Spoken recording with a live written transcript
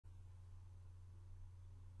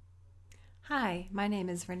Hi, my name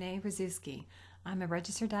is Renee Rzuski. I'm a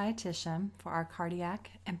registered dietitian for our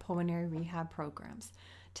cardiac and pulmonary rehab programs.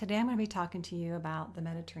 Today I'm going to be talking to you about the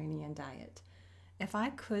Mediterranean diet. If I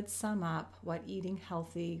could sum up what eating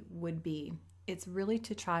healthy would be, it's really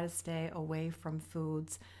to try to stay away from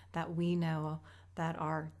foods that we know that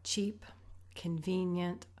are cheap,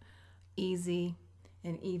 convenient, easy,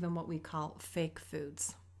 and even what we call fake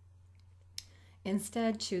foods.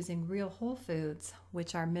 Instead, choosing real whole foods,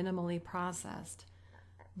 which are minimally processed,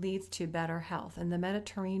 leads to better health. And the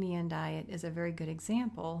Mediterranean diet is a very good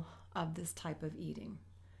example of this type of eating.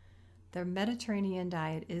 The Mediterranean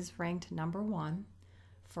diet is ranked number one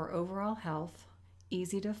for overall health,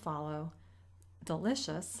 easy to follow,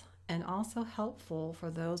 delicious, and also helpful for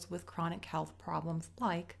those with chronic health problems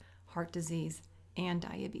like heart disease and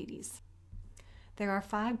diabetes. There are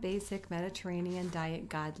 5 basic Mediterranean diet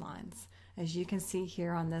guidelines. As you can see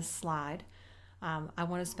here on this slide, I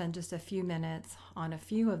want to spend just a few minutes on a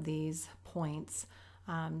few of these points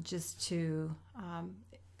just to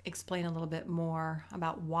explain a little bit more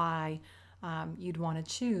about why you'd want to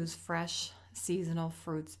choose fresh seasonal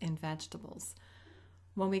fruits and vegetables.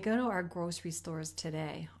 When we go to our grocery stores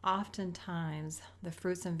today, oftentimes the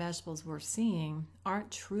fruits and vegetables we're seeing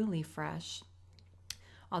aren't truly fresh,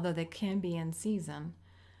 although they can be in season.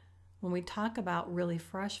 When we talk about really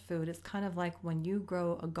fresh food, it's kind of like when you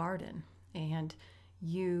grow a garden and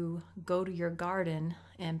you go to your garden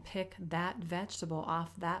and pick that vegetable off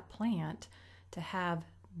that plant to have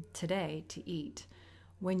today to eat.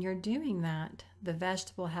 When you're doing that, the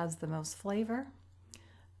vegetable has the most flavor.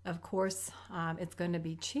 Of course, it's going to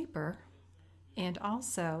be cheaper and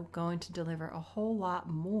also going to deliver a whole lot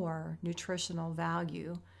more nutritional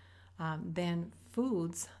value than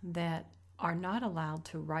foods that are not allowed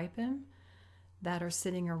to ripen, that are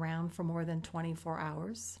sitting around for more than 24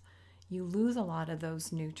 hours. You lose a lot of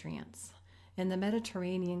those nutrients. In the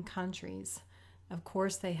Mediterranean countries, of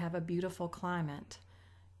course, they have a beautiful climate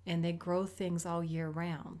and they grow things all year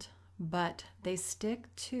round, but they stick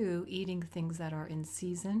to eating things that are in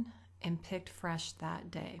season and picked fresh that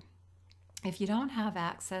day. If you don't have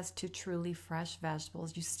access to truly fresh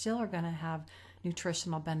vegetables, you still are going to have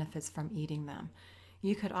nutritional benefits from eating them.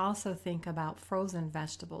 You could also think about frozen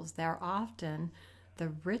vegetables. They're often the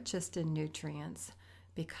richest in nutrients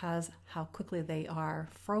because how quickly they are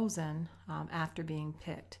frozen after being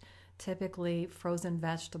picked. Typically, frozen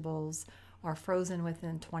vegetables are frozen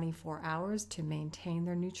within 24 hours to maintain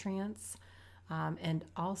their nutrients and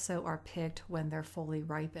also are picked when they're fully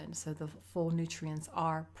ripened, so the full nutrients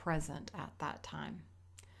are present at that time.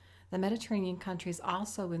 The Mediterranean countries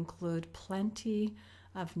also include plenty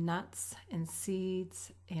of nuts and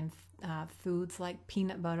seeds and foods like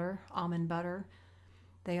peanut butter, almond butter.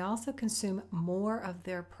 They also consume more of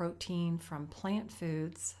their protein from plant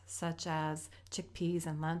foods such as chickpeas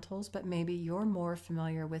and lentils, but maybe you're more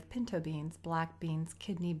familiar with pinto beans, black beans,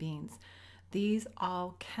 kidney beans. These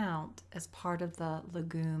all count as part of the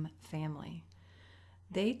legume family.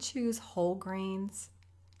 They choose whole grains.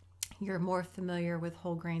 You're more familiar with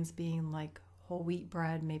whole grains being like whole wheat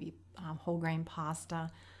bread, maybe whole grain pasta.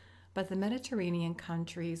 But the Mediterranean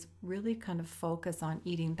countries really kind of focus on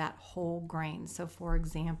eating that whole grain. So, for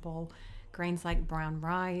example, grains like brown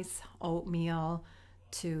rice, oatmeal,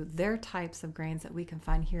 to their types of grains that we can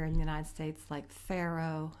find here in the United States, like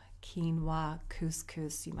farro, quinoa,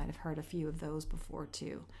 couscous. You might have heard a few of those before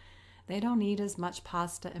too. They don't eat as much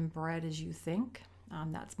pasta and bread as you think.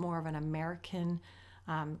 That's more of an American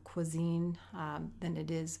cuisine than it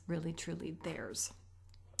is really truly theirs.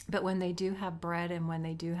 But when they do have bread and when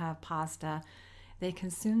they do have pasta, they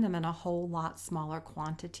consume them in a whole lot smaller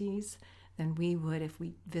quantities than we would if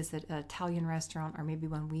we visit an Italian restaurant or maybe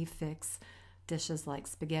when we fix dishes like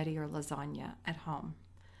spaghetti or lasagna at home.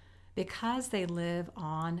 Because they live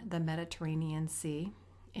on the Mediterranean Sea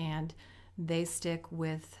and they stick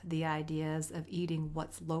with the ideas of eating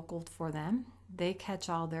what's local for them, they catch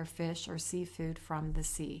all their fish or seafood from the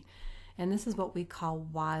sea. And this is what we call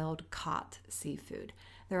wild caught seafood.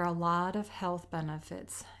 There are a lot of health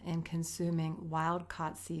benefits in consuming wild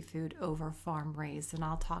caught seafood over farm raised, and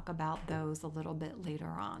I'll talk about those a little bit later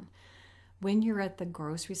on. When you're at the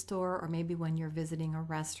grocery store or maybe when you're visiting a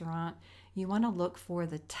restaurant, you want to look for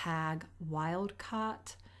the tag wild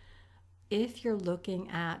caught. If you're looking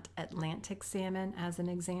at Atlantic salmon as an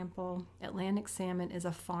example, Atlantic salmon is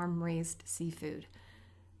a farm raised seafood,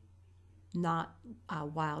 not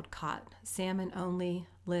wild caught. Salmon only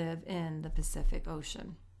live in the Pacific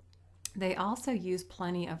Ocean. They also use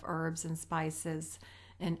plenty of herbs and spices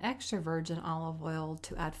and extra virgin olive oil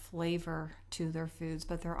to add flavor to their foods,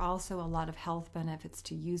 but there are also a lot of health benefits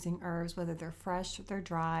to using herbs, whether they're fresh or they're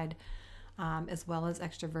dried. as well as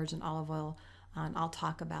extra virgin olive oil. And I'll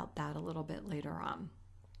talk about that a little bit later on.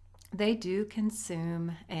 They do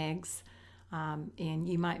consume eggs, and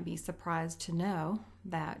you might be surprised to know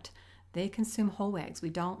that they consume whole eggs. We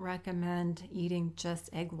don't recommend eating just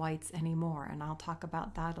egg whites anymore, and I'll talk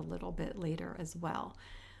about that a little bit later as well.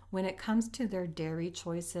 When it comes to their dairy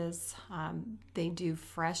choices, they do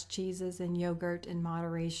fresh cheeses and yogurt in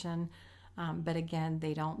moderation, but again,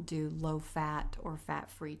 they don't do low fat or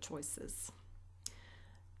fat-free choices.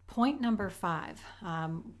 Point number 5,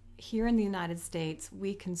 here in the United States,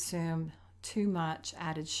 we consume too much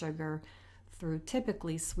added sugar through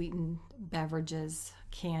typically sweetened beverages,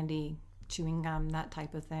 candy, chewing gum, that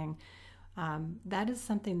type of thing. That is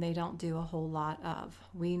something they don't do a whole lot of.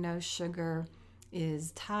 We know sugar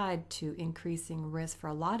is tied to increasing risk for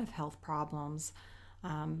a lot of health problems,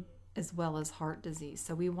 as well as heart disease.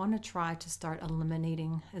 So we want to try to start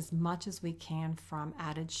eliminating as much as we can from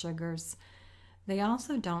added sugars. They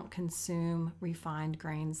also don't consume refined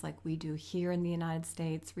grains like we do here in the United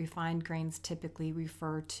States. Refined grains typically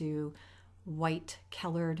refer to white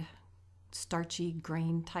colored starchy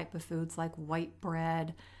grain type of foods like white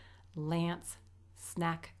bread, Lance,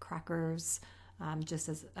 snack crackers, just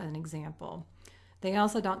as an example. They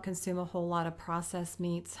also don't consume a whole lot of processed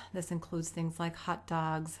meats. This includes things like hot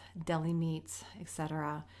dogs, deli meats,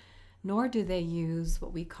 etc. Nor do they use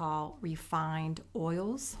what we call refined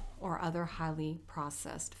oils or other highly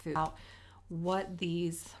processed foods. What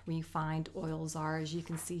these refined oils are, as you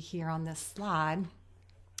can see here on this slide,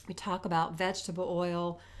 we talk about vegetable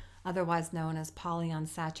oil, otherwise known as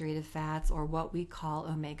polyunsaturated fats, or what we call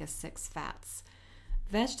omega-6 fats.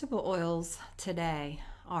 Vegetable oils today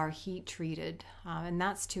are heat treated, and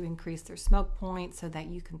that's to increase their smoke point so that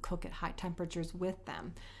you can cook at high temperatures with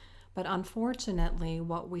them. But unfortunately,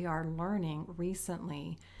 what we are learning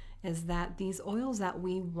recently is that these oils that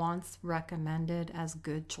we once recommended as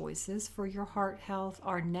good choices for your heart health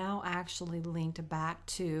are now actually linked back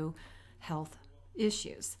to health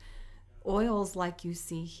issues. Oils like you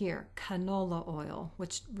see here, canola oil,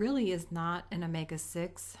 which really is not an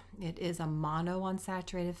omega-6. It is a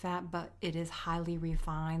monounsaturated fat, but it is highly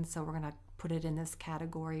refined, so we're going to put it in this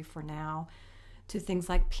category for now. To things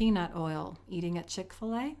like peanut oil, eating at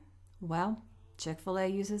Chick-fil-A, well, Chick-fil-A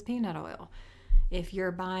uses peanut oil. If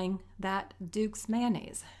you're buying that Duke's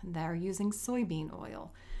mayonnaise, they're using soybean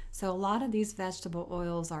oil. So a lot of these vegetable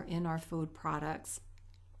oils are in our food products.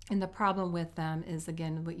 And the problem with them is,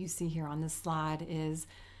 again, what you see here on this slide is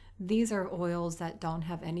these are oils that don't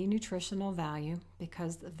have any nutritional value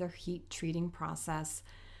because of their heat treating process.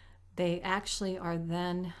 They actually are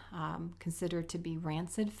then considered to be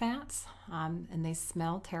rancid fats, and they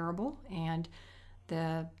smell terrible. And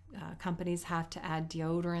the companies have to add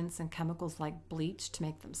deodorants and chemicals like bleach to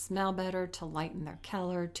make them smell better, to lighten their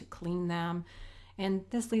color, to clean them. And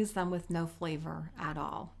this leaves them with no flavor at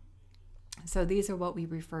all. So these are what we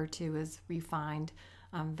refer to as refined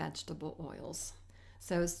vegetable oils.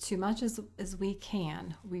 So as too much as we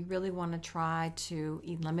can, we really want to try to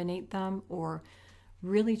eliminate them, or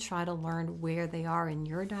really try to learn where they are in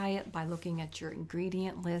your diet by looking at your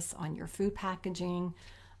ingredient lists on your food packaging,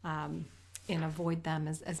 and avoid them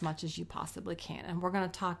as much as you possibly can. And we're going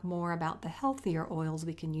to talk more about the healthier oils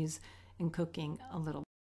we can use in cooking a little.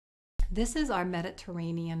 This is our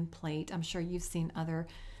Mediterranean plate. I'm sure you've seen other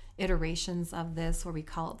iterations of this where we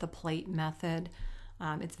call it the plate method.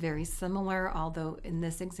 It's very similar, although in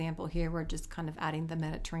this example here, we're just kind of adding the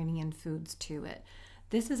Mediterranean foods to it.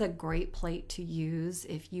 This is a great plate to use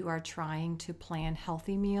if you are trying to plan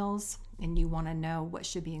healthy meals and you want to know what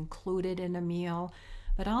should be included in a meal,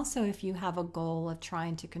 but also if you have a goal of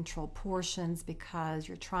trying to control portions because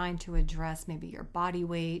you're trying to address maybe your body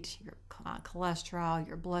weight, your cholesterol,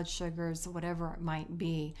 your blood sugars, whatever it might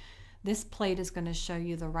be. This plate is going to show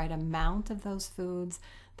you the right amount of those foods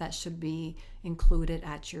that should be included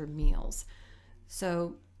at your meals.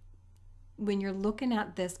 So when you're looking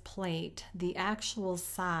at this plate, the actual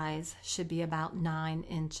size should be about 9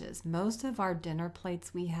 inches. Most of our dinner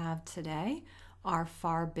plates we have today are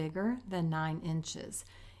far bigger than 9 inches.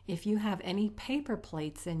 If you have any paper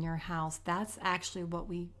plates in your house, that's actually what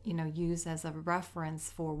we use as a reference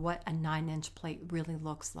for what a 9-inch plate really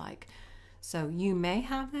looks like. So you may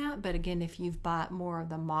have that, but again, if you've bought more of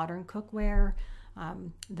the modern cookware,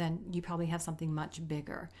 then you probably have something much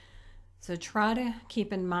bigger. So try to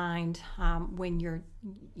keep in mind when you're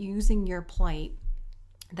using your plate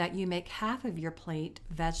that you make half of your plate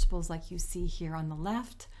vegetables like you see here on the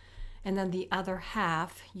left, and then the other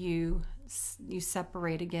half you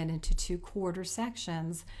separate again into 2/4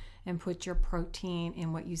 sections and put your protein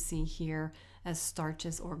in what you see here as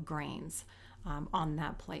starches or grains. on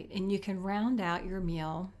that plate. And you can round out your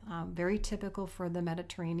meal, very typical for the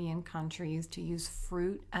Mediterranean countries to use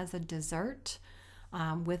fruit as a dessert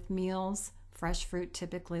with meals, fresh fruit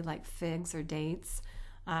typically like figs or dates.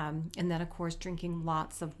 And then, of course, drinking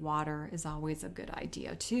lots of water is always a good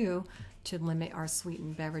idea too, to limit our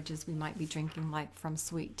sweetened beverages we might be drinking, like from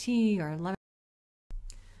sweet tea or lemon.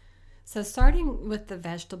 So starting with the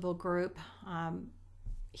vegetable group,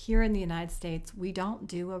 here in the United States, we don't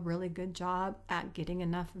do a really good job at getting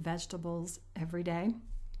enough vegetables every day.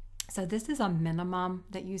 So this is a minimum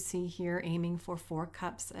that you see here, aiming for 4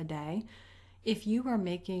 cups a day. If you are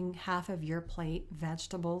making half of your plate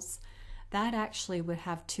vegetables, that actually would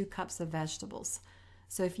have 2 cups of vegetables.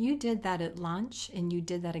 So if you did that at lunch and you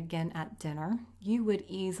did that again at dinner, you would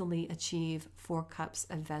easily achieve 4 cups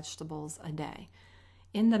of vegetables a day.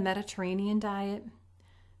 In the Mediterranean diet,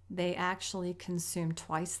 they actually consume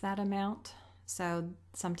twice that amount. So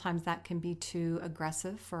sometimes that can be too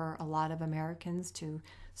aggressive for a lot of Americans to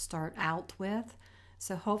start out with.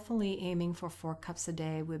 So hopefully aiming for 4 cups a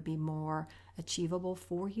day would be more achievable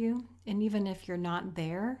for you. And even if you're not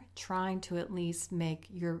there, trying to at least make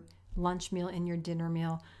your lunch meal and your dinner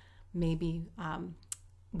meal maybe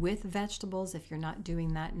with vegetables, if you're not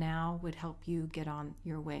doing that now, would help you get on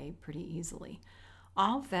your way pretty easily.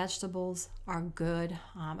 All vegetables are good.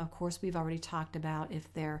 Of course, we've already talked about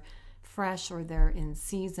if they're fresh or they're in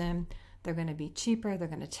season, they're going to be cheaper, they're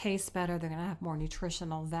going to taste better, they're going to have more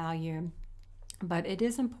nutritional value. But it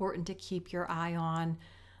is important to keep your eye on,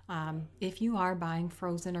 if you are buying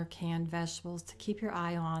frozen or canned vegetables, to keep your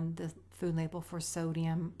eye on the food label for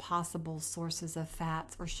sodium, possible sources of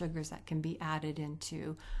fats or sugars that can be added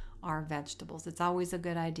into our vegetables. It's always a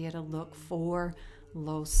good idea to look for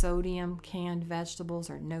low sodium canned vegetables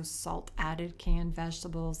or no salt added canned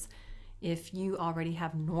vegetables. If you already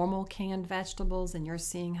have normal canned vegetables and you're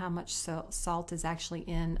seeing how much salt is actually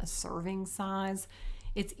in a serving size,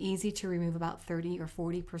 it's easy to remove about 30 or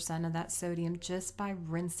 40% of that sodium just by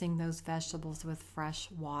rinsing those vegetables with fresh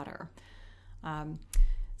water.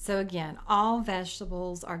 So again, all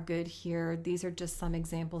vegetables are good here. These are just some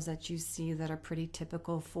examples that you see that are pretty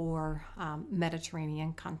typical for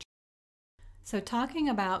Mediterranean countries. So talking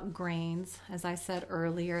about grains, as I said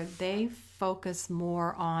earlier, they focus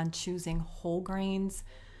more on choosing whole grains,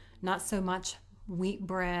 not so much wheat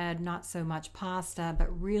bread, not so much pasta,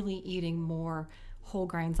 but really eating more whole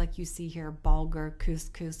grains like you see here: bulgur,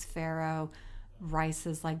 couscous, farro,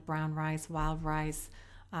 rices like brown rice, wild rice,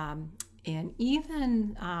 and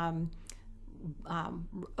even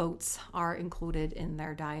oats are included in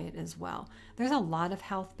their diet as well. There's a lot of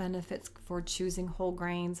health benefits for choosing whole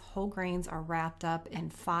grains. Whole grains are wrapped up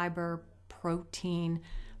in fiber, protein,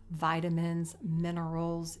 vitamins,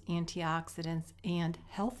 minerals, antioxidants, and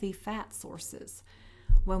healthy fat sources.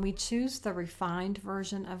 When we choose the refined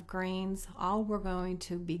version of grains, all we're going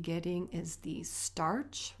to be getting is the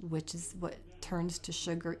starch, which is what turns to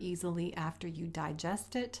sugar easily after you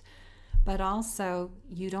digest it. But also,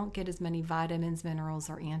 you don't get as many vitamins, minerals,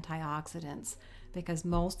 or antioxidants because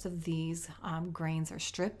most of these grains are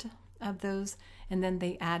stripped of those, and then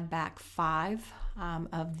they add back 5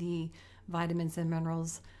 of the vitamins and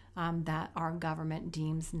minerals that our government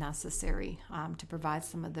deems necessary to provide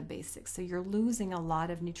some of the basics. So you're losing a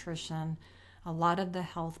lot of nutrition, a lot of the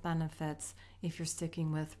health benefits if you're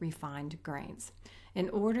sticking with refined grains. In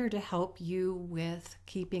order to help you with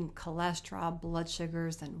keeping cholesterol, blood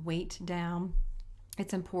sugars, and weight down,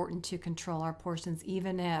 it's important to control our portions,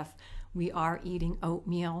 even if we are eating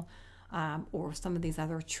oatmeal or some of these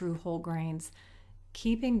other true whole grains.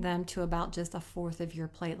 Keeping them to about just 1/4 of your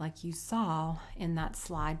plate, like you saw in that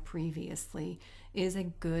slide previously, is a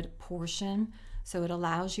good portion. So it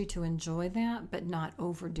allows you to enjoy that, but not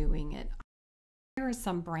overdoing it. There are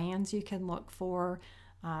some brands you can look for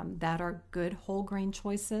that are good whole grain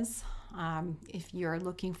choices. If you're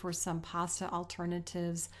looking for some pasta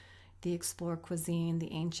alternatives, the Explore Cuisine,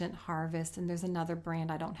 the Ancient Harvest, and there's another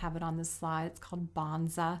brand, I don't have it on this slide, it's called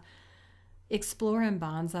Banza. Explore and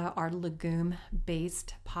Banza are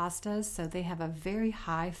legume-based pastas, so they have a very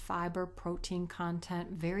high fiber protein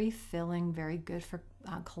content, very filling, very good for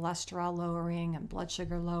cholesterol lowering and blood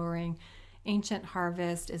sugar lowering. Ancient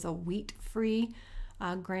Harvest is a wheat-free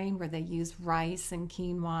grain where they use rice and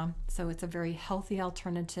quinoa, so it's a very healthy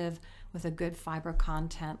alternative with a good fiber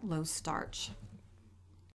content, low starch.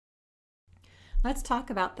 Let's talk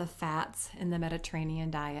about the fats in the Mediterranean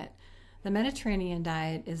diet. The Mediterranean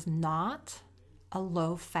diet is not a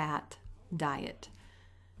low-fat diet.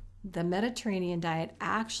 The Mediterranean diet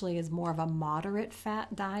actually is more of a moderate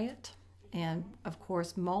fat diet. And of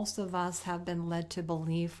course, most of us have been led to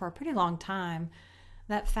believe for a pretty long time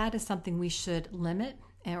that fat is something we should limit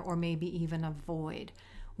or maybe even avoid.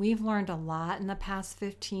 We've learned a lot in the past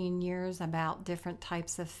 15 years about different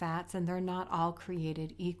types of fats, and they're not all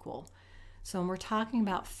created equal. So when we're talking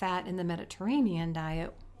about fat in the Mediterranean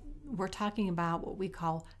diet, we're talking about what we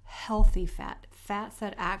call healthy fat, fats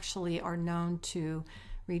that actually are known to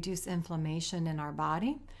reduce inflammation in our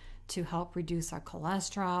body, to help reduce our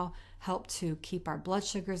cholesterol, help to keep our blood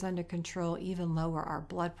sugars under control, even lower our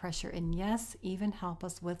blood pressure, and yes, even help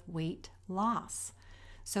us with weight loss.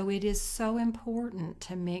 So it is so important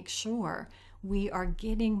to make sure we are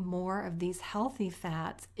getting more of these healthy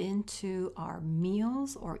fats into our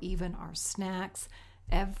meals or even our snacks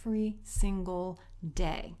every single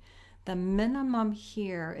day. The minimum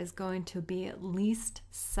here is going to be at least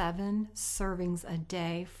 7 servings a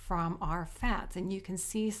day from our fats. And you can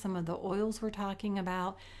see some of the oils we're talking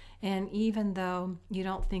about. And even though you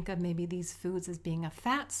don't think of maybe these foods as being a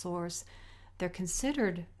fat source, they're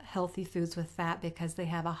considered healthy foods with fat because they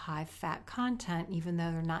have a high fat content, even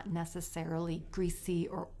though they're not necessarily greasy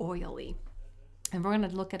or oily. And we're going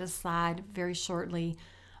to look at a slide very shortly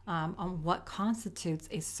on what constitutes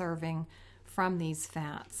a serving from these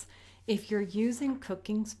fats. If you're using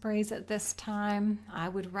cooking sprays at this time, I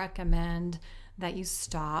would recommend that you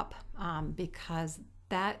stop because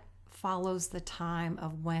that follows the time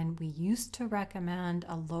of when we used to recommend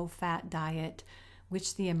a low-fat diet,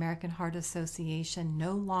 which the American Heart Association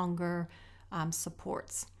no longer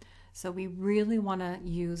supports. So we really want to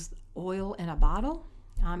use oil in a bottle.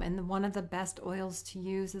 And one of the best oils to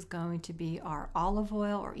use is going to be our olive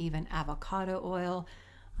oil or even avocado oil.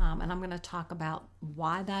 And I'm going to talk about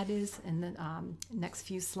why that is in the next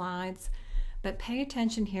few slides. But pay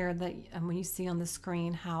attention here that when you see on the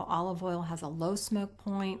screen how olive oil has a low smoke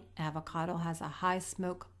point, avocado has a high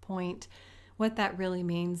smoke point. What that really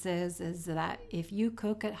means is that if you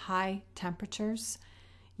cook at high temperatures,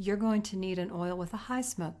 you're going to need an oil with a high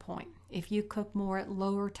smoke point. If you cook more at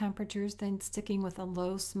lower temperatures, then sticking with a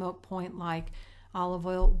low smoke point like olive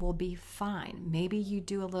oil will be fine. Maybe you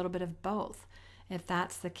do a little bit of both. If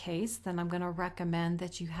that's the case, then I'm going to recommend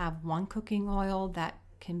that you have one cooking oil that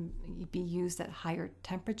can be used at higher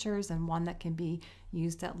temperatures and one that can be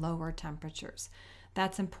used at lower temperatures.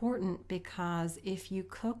 That's important because if you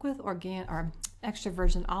cook with organic or extra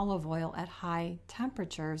virgin olive oil at high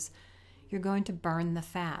temperatures, you're going to burn the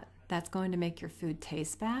fat. That's going to make your food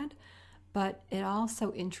taste bad, but it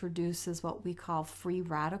also introduces what we call free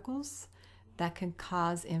radicals that can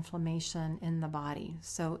cause inflammation in the body.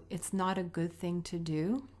 So it's not a good thing to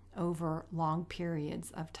do over long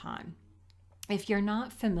periods of time. If you're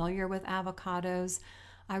not familiar with avocados,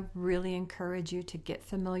 I really encourage you to get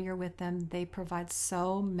familiar with them. They provide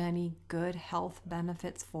so many good health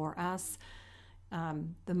benefits for us.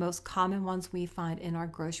 The most common ones we find in our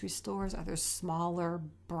grocery stores are the smaller,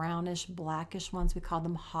 brownish, blackish ones. We call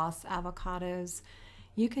them Hass avocados.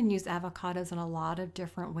 You can use avocados in a lot of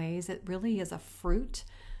different ways. It really is a fruit,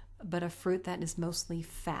 but a fruit that is mostly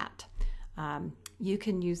fat. You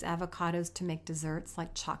can use avocados to make desserts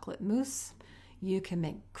like chocolate mousse. You can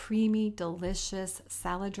make creamy, delicious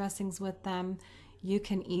salad dressings with them. You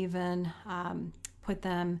can even put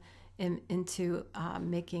them into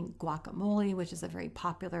making guacamole, which is a very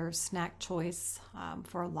popular snack choice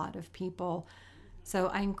for a lot of people. So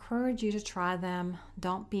I encourage you to try them.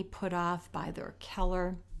 Don't be put off by their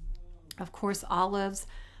color. Of course, olives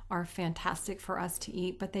are fantastic for us to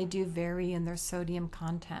eat, but they do vary in their sodium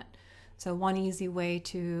content. So one easy way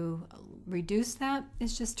to reduce that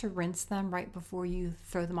is just to rinse them right before you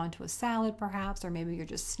throw them onto a salad perhaps, or maybe you're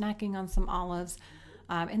just snacking on some olives.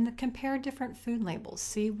 And compare different food labels.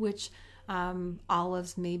 See which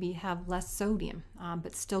olives maybe have less sodium,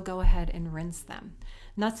 but still go ahead and rinse them.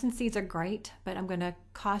 Nuts and seeds are great, but I'm going to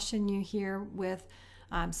caution you here with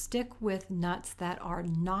stick with nuts that are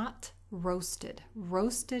not roasted.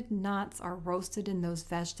 Roasted nuts are roasted in those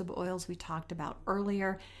vegetable oils we talked about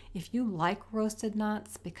earlier. If you like roasted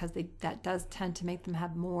nuts, because that does tend to make them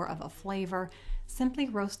have more of a flavor, simply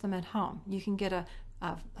roast them at home. You can get a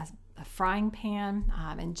frying pan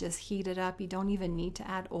and just heat it up. You don't even need to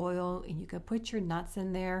add oil. You can put your nuts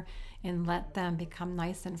in there and let them become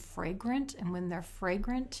nice and fragrant. And when they're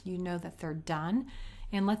fragrant, you know that they're done.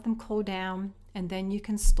 And let them cool down, and then you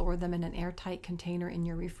can store them in an airtight container in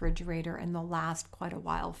your refrigerator, and they'll last quite a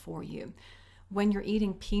while for you. When you're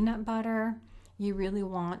eating peanut butter, you really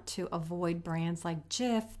want to avoid brands like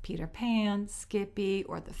Jif, Peter Pan, Skippy,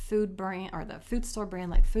 or the food brand or the food store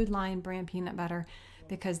brand like Food Lion brand peanut butter,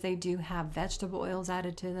 because they do have vegetable oils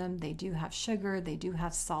added to them, they do have sugar, they do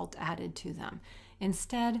have salt added to them.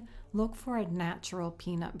 Instead, look for a natural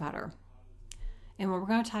peanut butter. And we're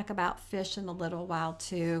going to talk about fish in a little while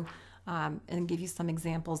too, and give you some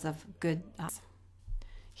examples of good.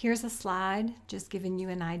 Here's a slide just giving you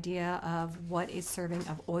an idea of what a serving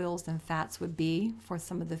of oils and fats would be for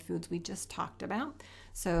some of the foods we just talked about.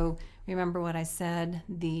 So remember what I said,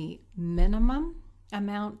 the minimum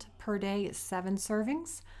amount per day is 7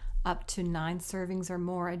 servings, up to 9 servings or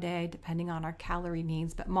more a day, depending on our calorie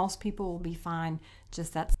needs, but most people will be fine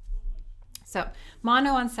just that. So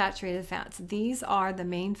monounsaturated fats, these are the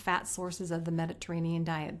main fat sources of the Mediterranean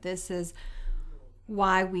diet. This is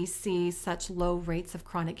why we see such low rates of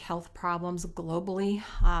chronic health problems globally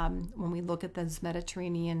when we look at those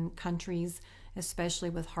Mediterranean countries, especially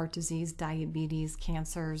with heart disease, diabetes,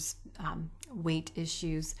 cancers, weight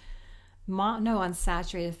issues.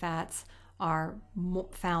 Monounsaturated fats are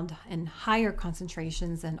found in higher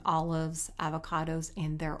concentrations in olives, avocados,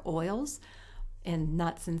 and their oils, in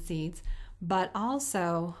nuts and seeds. But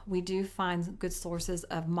also, we do find good sources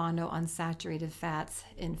of monounsaturated fats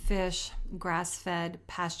in fish, grass-fed,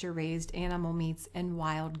 pasture-raised animal meats, and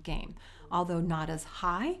wild game, although not as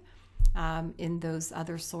high in those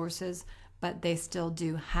other sources, but they still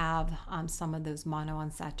do have some of those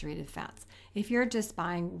monounsaturated fats. If you're just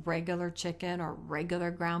buying regular chicken or regular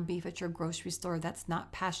ground beef at your grocery store that's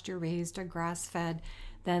not pasture-raised or grass-fed,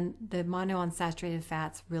 then the monounsaturated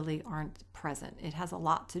fats really aren't present. It has a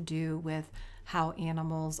lot to do with how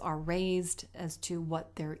animals are raised as to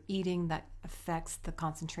what they're eating that affects the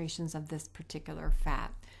concentrations of this particular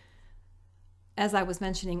fat. As I was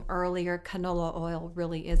mentioning earlier, canola oil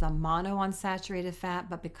really is a monounsaturated fat,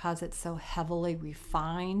 but because it's so heavily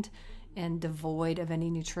refined and devoid of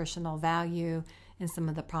any nutritional value, and some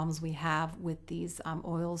of the problems we have with these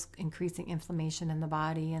oils increasing inflammation in the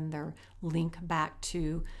body and their link back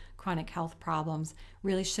to chronic health problems,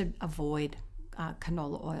 really should avoid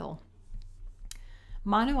canola oil.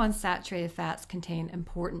 Monounsaturated fats contain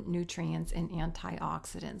important nutrients and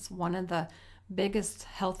antioxidants. One of the biggest,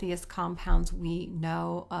 healthiest compounds we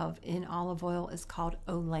know of in olive oil is called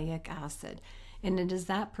oleic acid. And it is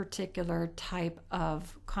that particular type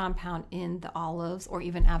of compound in the olives or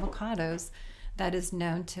even avocados that is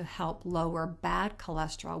known to help lower bad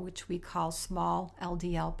cholesterol, which we call small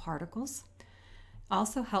LDL particles.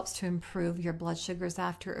 Also helps to improve your blood sugars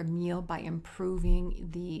after a meal by improving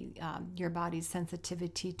your body's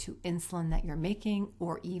sensitivity to insulin that you're making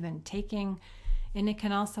or even taking. And it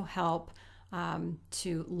can also help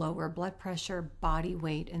to lower blood pressure, body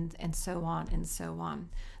weight, and so on and so on.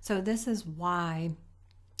 So this is why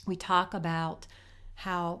we talk about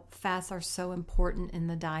how fats are so important in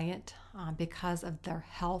the diet because of their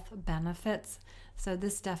health benefits. So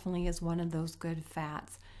this definitely is one of those good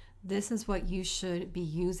fats. This is what you should be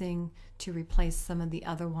using to replace some of the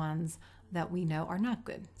other ones that we know are not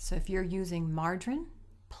good. So if you're using margarine,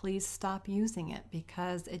 please stop using it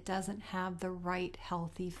because it doesn't have the right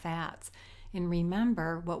healthy fats. And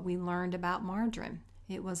remember what we learned about margarine.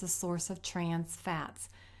 It was a source of trans fats.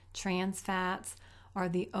 Trans fats are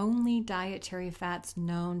the only dietary fats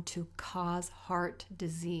known to cause heart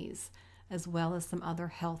disease, as well as some other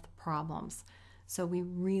health problems. So we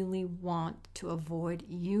really want to avoid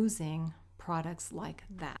using products like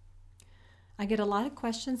that. I get a lot of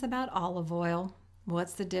questions about olive oil.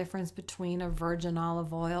 What's the difference between a virgin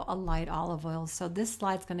olive oil, a light olive oil? So this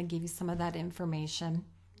slide's going to give you some of that information.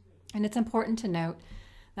 And it's important to note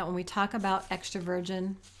that when we talk about extra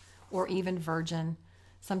virgin or even virgin,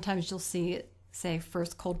 sometimes you'll see it say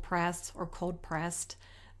first cold pressed or cold pressed.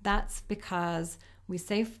 That's because we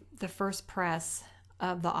say the first press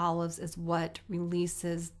of the olives is what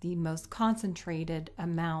releases the most concentrated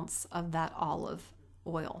amounts of that olive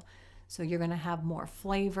oil. So you're going to have more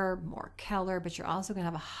flavor, more color, but you're also going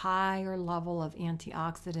to have a higher level of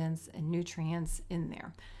antioxidants and nutrients in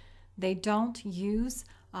there. They don't use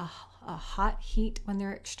a hot heat when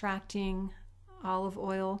they're extracting olive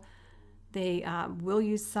oil. They will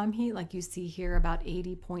use some heat, like you see here, about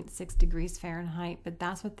 80.6 degrees Fahrenheit, but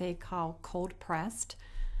that's what they call cold pressed.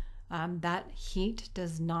 That heat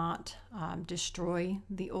does not destroy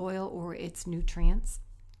the oil or its nutrients,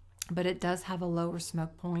 but it does have a lower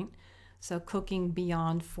smoke point. So cooking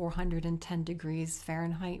beyond 410 degrees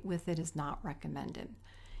Fahrenheit with it is not recommended.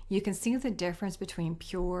 You can see the difference between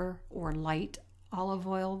pure or light olive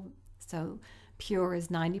oil. So pure is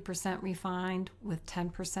 90% refined with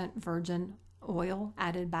 10% virgin oil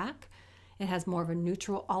added back. It has more of a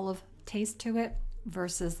neutral olive taste to it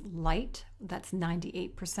versus light, that's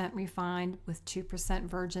 98% refined with 2%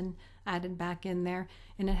 virgin added back in there,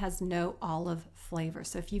 and it has no olive flavor.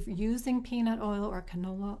 So if you're using peanut oil or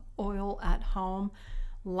canola oil at home,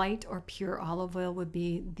 Light or pure olive oil would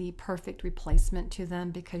be the perfect replacement to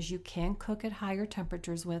them because you can cook at higher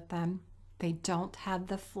temperatures with them. They don't have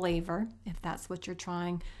the flavor, if that's what you're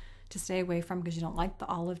trying to stay away from because you don't like the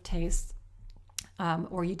olive taste,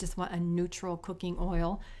 or you just want a neutral cooking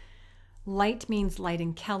oil. Light means light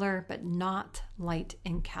in color, but not light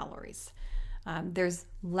in calories. There's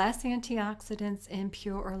less antioxidants in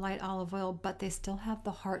pure or light olive oil, but they still have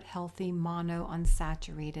the heart-healthy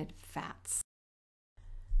monounsaturated fats.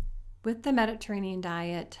 With the Mediterranean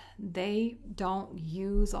diet, they don't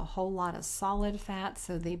use a whole lot of solid fat,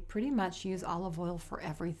 so they pretty much use olive oil for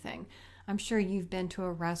everything. I'm sure you've been to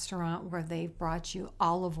a restaurant where they've brought you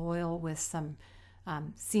olive oil with some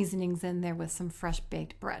seasonings in there with some fresh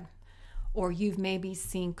baked bread. Or you've maybe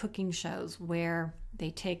seen cooking shows where they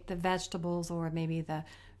take the vegetables or maybe the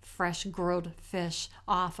fresh grilled fish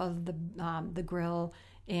off of the grill,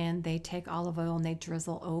 and they take olive oil and they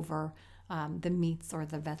drizzle over the meats or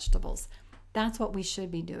the vegetables. That's what we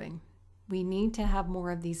should be doing. We need to have more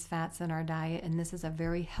of these fats in our diet, and this is a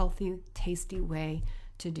very healthy, tasty way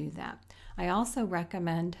to do that. I also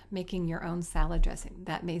recommend making your own salad dressing.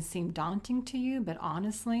 That may seem daunting to you, but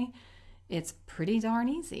honestly, it's pretty darn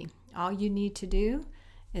easy. All you need to do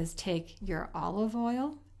is take your olive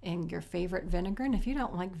oil and your favorite vinegar, and if you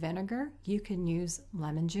don't like vinegar, you can use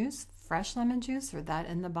lemon juice, fresh lemon juice, or that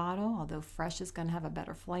in the bottle, although fresh is going to have a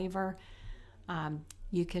better flavor.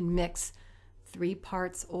 You can mix 3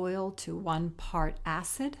 parts oil to 1 part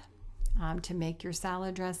acid to make your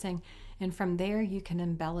salad dressing, and from there you can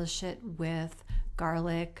embellish it with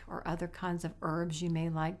garlic or other kinds of herbs you may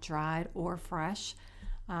like, dried or fresh,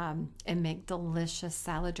 and make delicious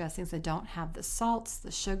salad dressings that don't have the salts,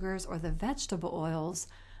 the sugars, or the vegetable oils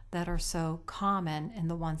that are so common in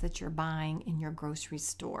the ones that you're buying in your grocery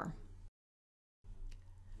store.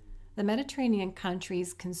 The Mediterranean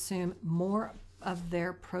countries consume more of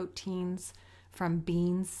their proteins from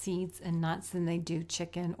beans, seeds, and nuts than they do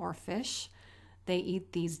chicken or fish. They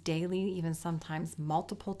eat these daily, even sometimes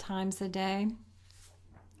multiple times a day.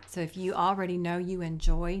 So if you already know you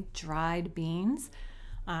enjoy dried beans,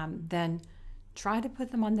 then try to put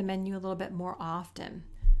them on the menu a little bit more often.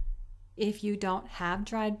 If you don't have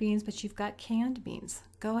dried beans, but you've got canned beans,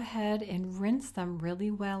 go ahead and rinse them really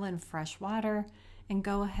well in fresh water and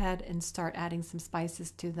go ahead and start adding some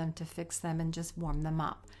spices to them to fix them and just warm them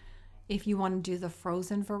up. If you want to do the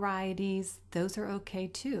frozen varieties, those are okay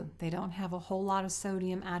too. They don't have a whole lot of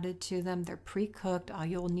sodium added to them. They're pre-cooked. All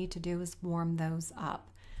you'll need to do is warm those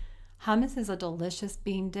up. Hummus is a delicious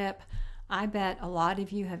bean dip. I bet a lot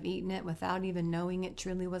of you have eaten it without even knowing it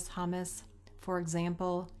truly was hummus. For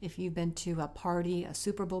example, if you've been to a party, a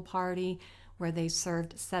Super Bowl party, where they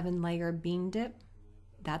served 7-layer bean dip,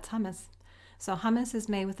 that's hummus. So hummus is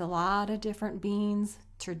made with a lot of different beans.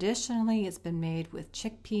 Traditionally, it's been made with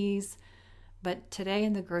chickpeas, but today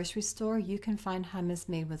in the grocery store, you can find hummus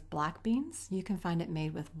made with black beans. You can find it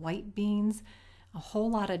made with white beans. A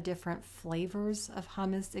whole lot of different flavors of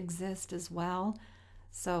hummus exist as well.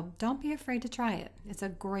 So don't be afraid to try it. It's a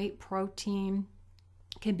great protein.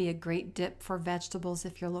 It can be a great dip for vegetables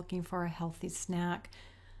if you're looking for a healthy snack,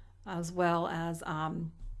 as well as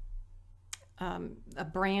a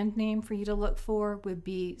brand name for you to look for would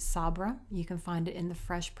be Sabra. You can find it in the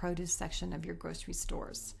fresh produce section of your grocery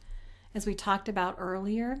stores. As we talked about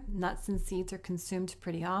earlier, nuts and seeds are consumed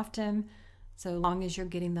pretty often. So long as you're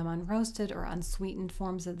getting them unroasted or unsweetened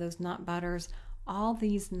forms of those nut butters, all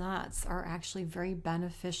these nuts are actually very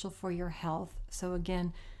beneficial for your health. So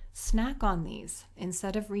again, snack on these.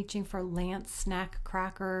 Instead of reaching for Lance snack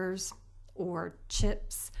crackers or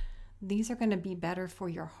chips, these are going to be better for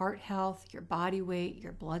your heart health, your body weight,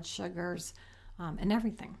 your blood sugars, and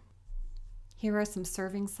everything. Here are some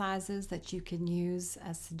serving sizes that you can use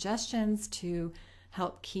as suggestions to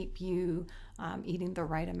help keep you eating the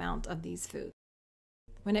right amount of these foods.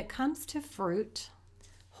 When it comes to fruit,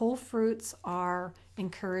 whole fruits are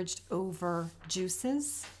encouraged over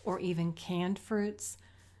juices or even canned fruits,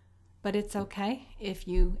 but it's okay if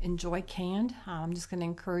you enjoy canned. I'm just going to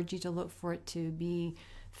encourage you to look for it to be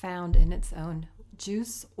found in its own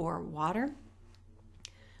juice or water.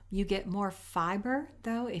 You get more fiber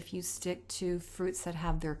though if you stick to fruits that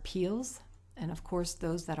have their peels, and of course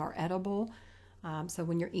those that are edible. So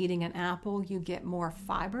when you're eating an apple, you get more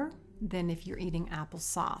fiber than if you're eating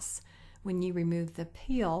applesauce. When you remove the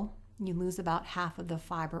peel, you lose about half of the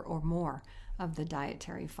fiber or more of the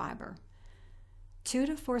dietary fiber. 2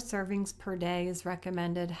 to 4 servings per day is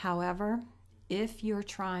recommended. However, if you're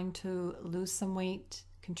trying to lose some weight,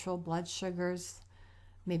 control blood sugars,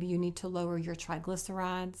 maybe you need to lower your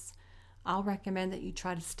triglycerides, I'll recommend that you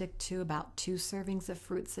try to stick to about 2 servings of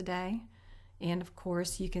fruits a day. And of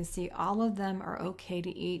course, you can see all of them are okay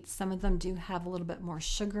to eat. Some of them do have a little bit more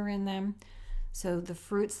sugar in them. So the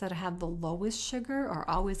fruits that have the lowest sugar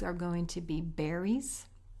are going to be berries,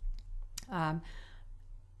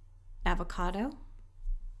 avocado,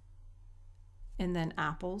 and then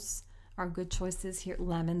apples are good choices here.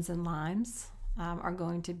 Lemons and limes are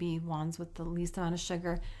going to be ones with the least amount of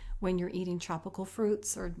sugar. When you're eating tropical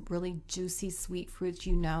fruits or really juicy sweet fruits,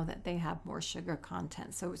 you know that they have more sugar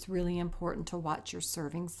content. So it's really important to watch your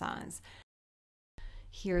serving size.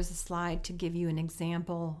 Here's a slide to give you an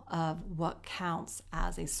example of what counts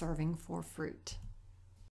as a serving for fruit.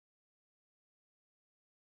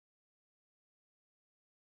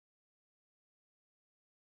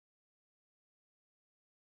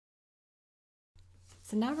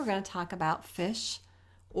 So now we're going to talk about fish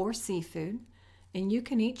or seafood. And you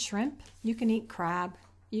can eat shrimp, you can eat crab,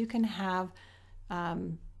 you can have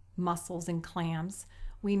mussels and clams.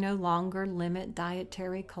 We no longer limit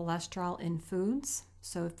dietary cholesterol in foods.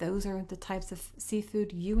 So if those are the types of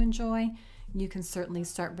seafood you enjoy, you can certainly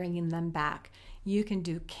start bringing them back. You can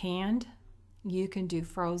do canned, you can do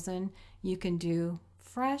frozen, you can do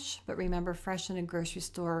fresh, but remember, fresh in a grocery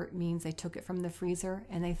store means they took it from the freezer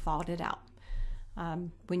and they thawed it out.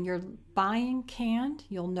 When you're buying canned,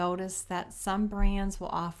 you'll notice that some brands will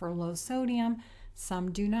offer low sodium,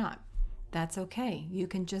 some do not. That's okay. You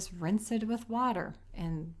can just rinse it with water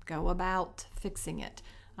and go about fixing it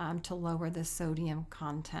to lower the sodium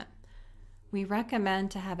content. We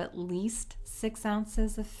recommend to have at least 6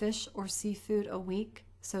 ounces of fish or seafood a week.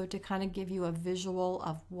 So to kind of give you a visual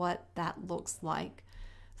of what that looks like,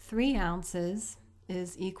 3 ounces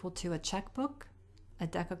is equal to a checkbook, a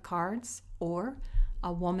deck of cards, or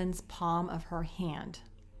a woman's palm of her hand.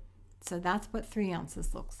 So that's what 3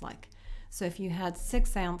 ounces looks like. So if you had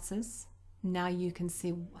 6 ounces, now you can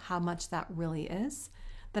see how much that really is.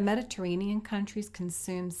 The Mediterranean countries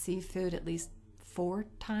consume seafood at least 4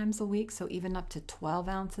 times a week, so even up to 12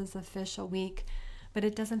 ounces of fish a week. But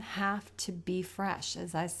it doesn't have to be fresh.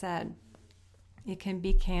 As I said, it can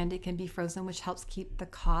be canned, it can be frozen, which helps keep the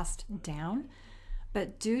cost down.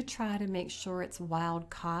 But do try to make sure it's wild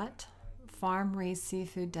caught. Farm-raised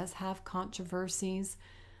seafood does have controversies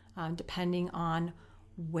depending on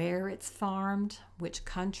where it's farmed, which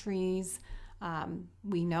countries.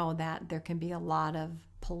 We know that there can be a lot of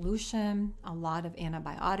pollution, a lot of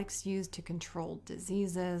antibiotics used to control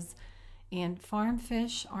diseases, and farm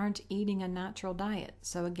fish aren't eating a natural diet.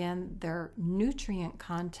 So again, their nutrient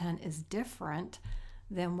content is different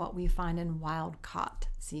than what we find in wild-caught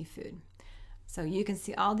seafood. So you can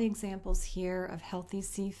see all the examples here of healthy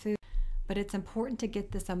seafood, but it's important to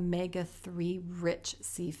get this omega-3 rich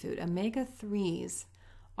seafood. Omega-3s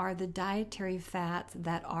are the dietary fats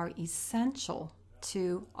that are essential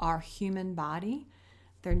to our human body.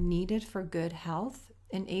 They're needed for good health,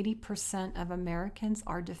 and 80% of Americans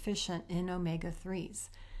are deficient in omega-3s.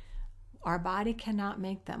 Our body cannot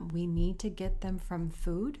make them. We need to get them from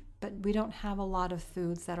food, but we don't have a lot of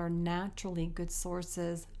foods that are naturally good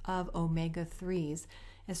sources of omega-3s,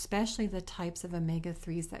 especially the types of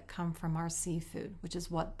omega-3s that come from our seafood, which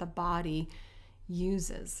is what the body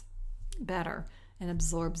uses better and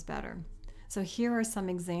absorbs better. So here are some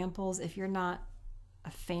examples. If you're not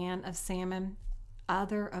a fan of salmon,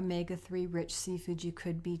 other omega-3 rich seafood you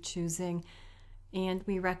could be choosing. And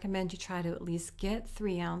we recommend you try to at least get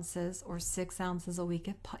 3 ounces or 6 ounces a week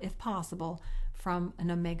if possible from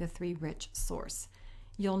an omega-3 rich source.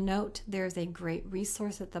 You'll note there's a great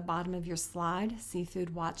resource at the bottom of your slide,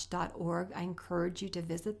 seafoodwatch.org. I encourage you to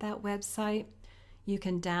visit that website. You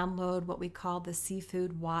can download what we call the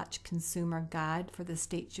Seafood Watch Consumer Guide for the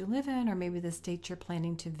state you live in, or maybe the state you're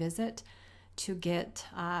planning to visit, to get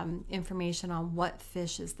information on what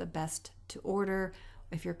fish is the best to order.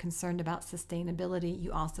 If you're concerned about sustainability,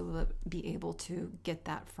 you also will be able to get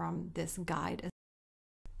that from this guide.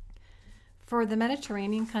 For the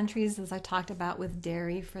Mediterranean countries, as I talked about with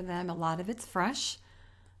dairy, for them, a lot of it's fresh.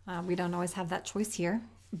 We don't always have that choice here,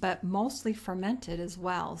 but mostly fermented as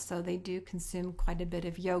well. So they do consume quite a bit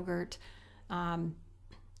of yogurt, and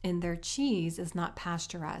their cheese is not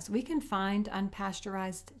pasteurized. We can find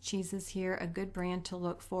unpasteurized cheeses here. A good brand to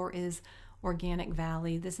look for is Organic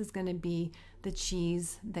Valley. This is going to be the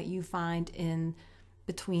cheese that you find in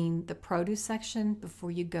between the produce section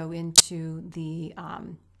before you go into the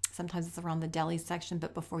sometimes it's around the deli section,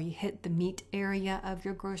 but before you hit the meat area of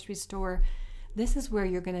your grocery store, this is where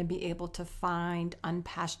you're going to be able to find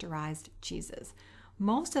unpasteurized cheeses.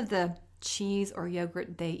 Most of the cheese or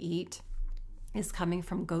yogurt they eat is coming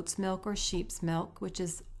from goat's milk or sheep's milk, which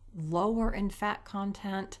is lower in fat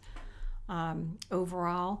content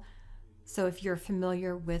overall. So if you're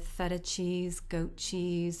familiar with feta cheese, goat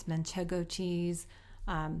cheese, manchego cheese,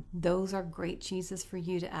 those are great cheeses for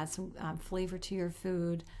you to add some flavor to your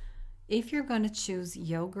food. If you're going to choose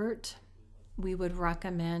yogurt, we would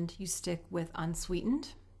recommend you stick with unsweetened.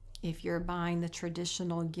 If you're buying the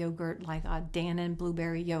traditional yogurt like a Dannon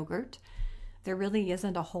blueberry yogurt, there really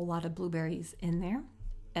isn't a whole lot of blueberries in there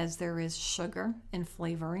as there is sugar and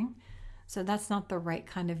flavoring. So that's not the right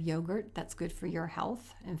kind of yogurt that's good for your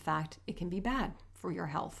health. In fact, it can be bad for your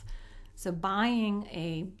health. So buying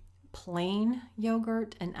a plain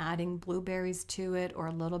yogurt and adding blueberries to it or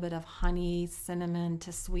a little bit of honey, cinnamon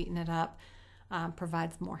to sweeten it up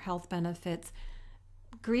provides more health benefits.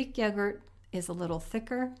 Greek yogurt is a little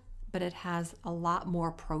thicker, but it has a lot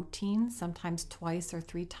more protein, sometimes twice or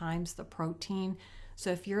 3 times the protein. So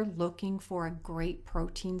if you're looking for a great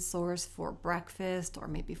protein source for breakfast or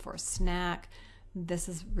maybe for a snack, this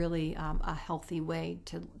is really a healthy way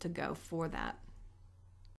to go for that.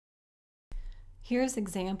 Here's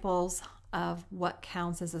examples of what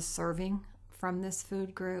counts as a serving from this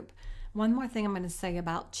food group. One more thing I'm going to say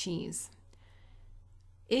about cheese.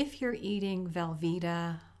 If you're eating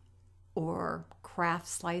Velveeta or Kraft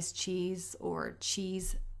sliced cheese or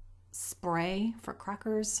cheese spray for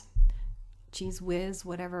crackers, Cheez Whiz,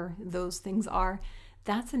 whatever those things are,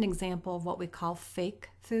 that's an example of what we call fake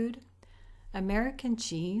food. American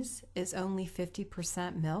cheese is only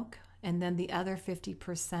 50% milk, and then the other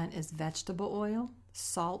 50% is vegetable oil,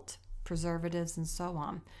 salt, preservatives, and so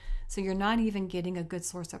on. So you're not even getting a good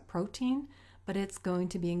source of protein, but it's going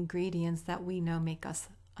to be ingredients that we know make us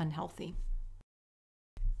unhealthy.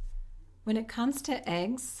 When it comes to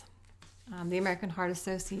eggs, the American Heart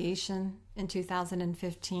Association in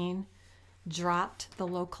 2015 dropped the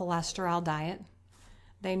low cholesterol diet.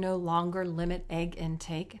 They no longer limit egg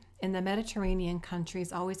intake, and the Mediterranean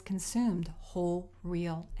countries always consumed whole,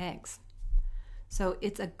 real eggs. So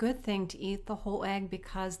it's a good thing to eat the whole egg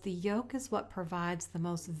because the yolk is what provides the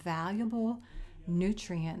most valuable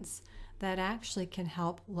nutrients that actually can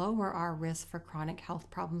help lower our risk for chronic health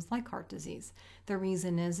problems like heart disease. The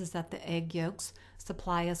reason is that the egg yolks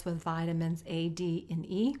supply us with vitamins A, D, and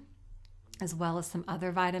E, as well as some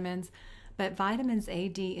other vitamins. But vitamins A,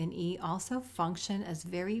 D, and E also function as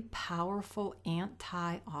very powerful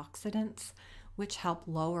antioxidants, which help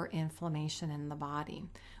lower inflammation in the body.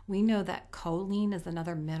 We know that choline is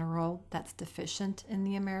another mineral that's deficient in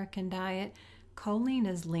the American diet. Choline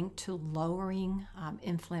is linked to lowering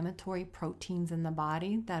inflammatory proteins in the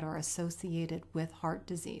body that are associated with heart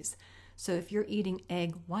disease. So if you're eating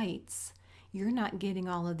egg whites, you're not getting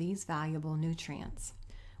all of these valuable nutrients.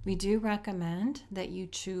 We do recommend that you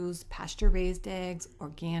choose pasture-raised eggs,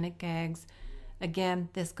 organic eggs. Again,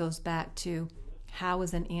 this goes back to how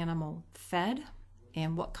is an animal fed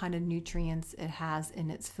and what kind of nutrients it has in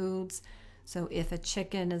its foods. So if a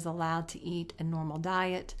chicken is allowed to eat a normal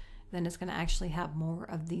diet, then it's going to actually have more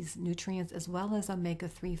of these nutrients as well as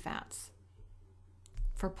omega-3 fats.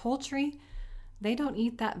 For poultry, they don't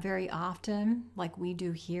eat that very often like we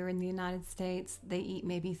do here in the United States. They eat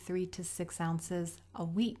maybe 3 to 6 ounces a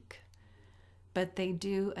week. But they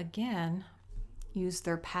do, again, use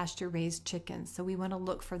their pasture-raised chickens. So we want to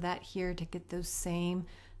look for that here to get those same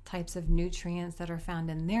types of nutrients that are found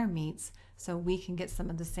in their meats so we can get some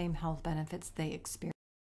of the same health benefits they experience.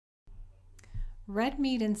 Red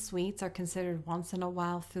meat and sweets are considered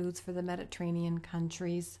once-in-a-while foods for the Mediterranean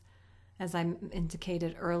countries. As I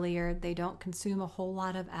indicated earlier, they don't consume a whole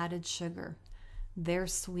lot of added sugar. Their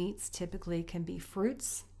sweets typically can be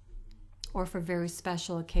fruits, or for very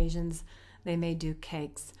special occasions, they may do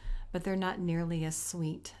cakes, but they're not nearly as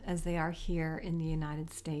sweet as they are here in the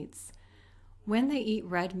United States. When they eat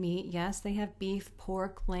red meat, yes, they have beef,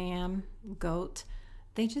 pork, lamb, goat.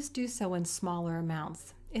 They just do so in smaller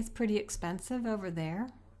amounts. It's pretty expensive over there,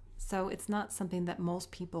 so it's not something that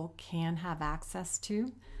most people can have access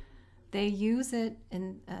to. They use it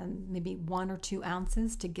in maybe 1 or 2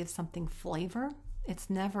 ounces to give something flavor. It's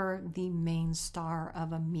never the main star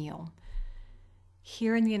of a meal.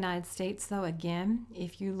 Here in the United States, though, again,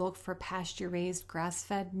 if you look for pasture-raised,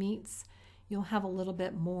 grass-fed meats, you'll have a little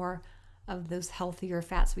bit more of those healthier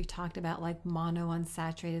fats we talked about, like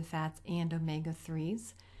monounsaturated fats and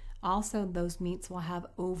omega-3s. Also, those meats will have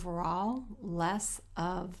overall less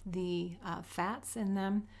of the fats in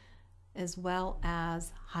them, as well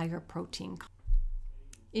as higher protein.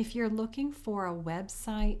 If you're looking for a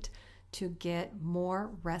website to get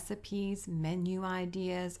more recipes, menu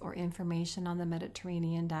ideas, or information on the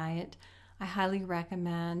Mediterranean diet, I highly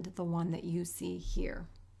recommend the one that you see here.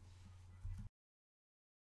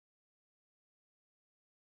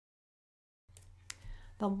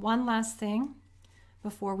 The one last thing,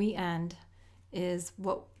 before we end is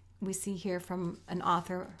what we see here from an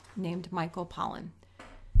author named Michael Pollan.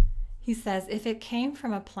 He says, if it came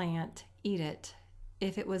from a plant, eat it.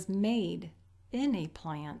 If it was made in a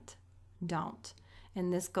plant, don't.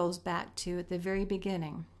 And this goes back to at the very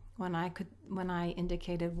beginning when I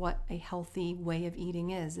indicated what a healthy way of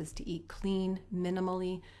eating is to eat clean,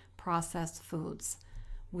 minimally processed foods,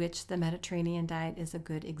 which the Mediterranean diet is a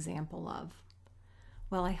good example of.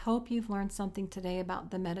 Well, I hope you've learned something today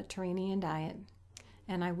about the Mediterranean diet,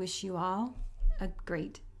 and I wish you all a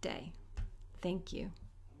great day. Thank you.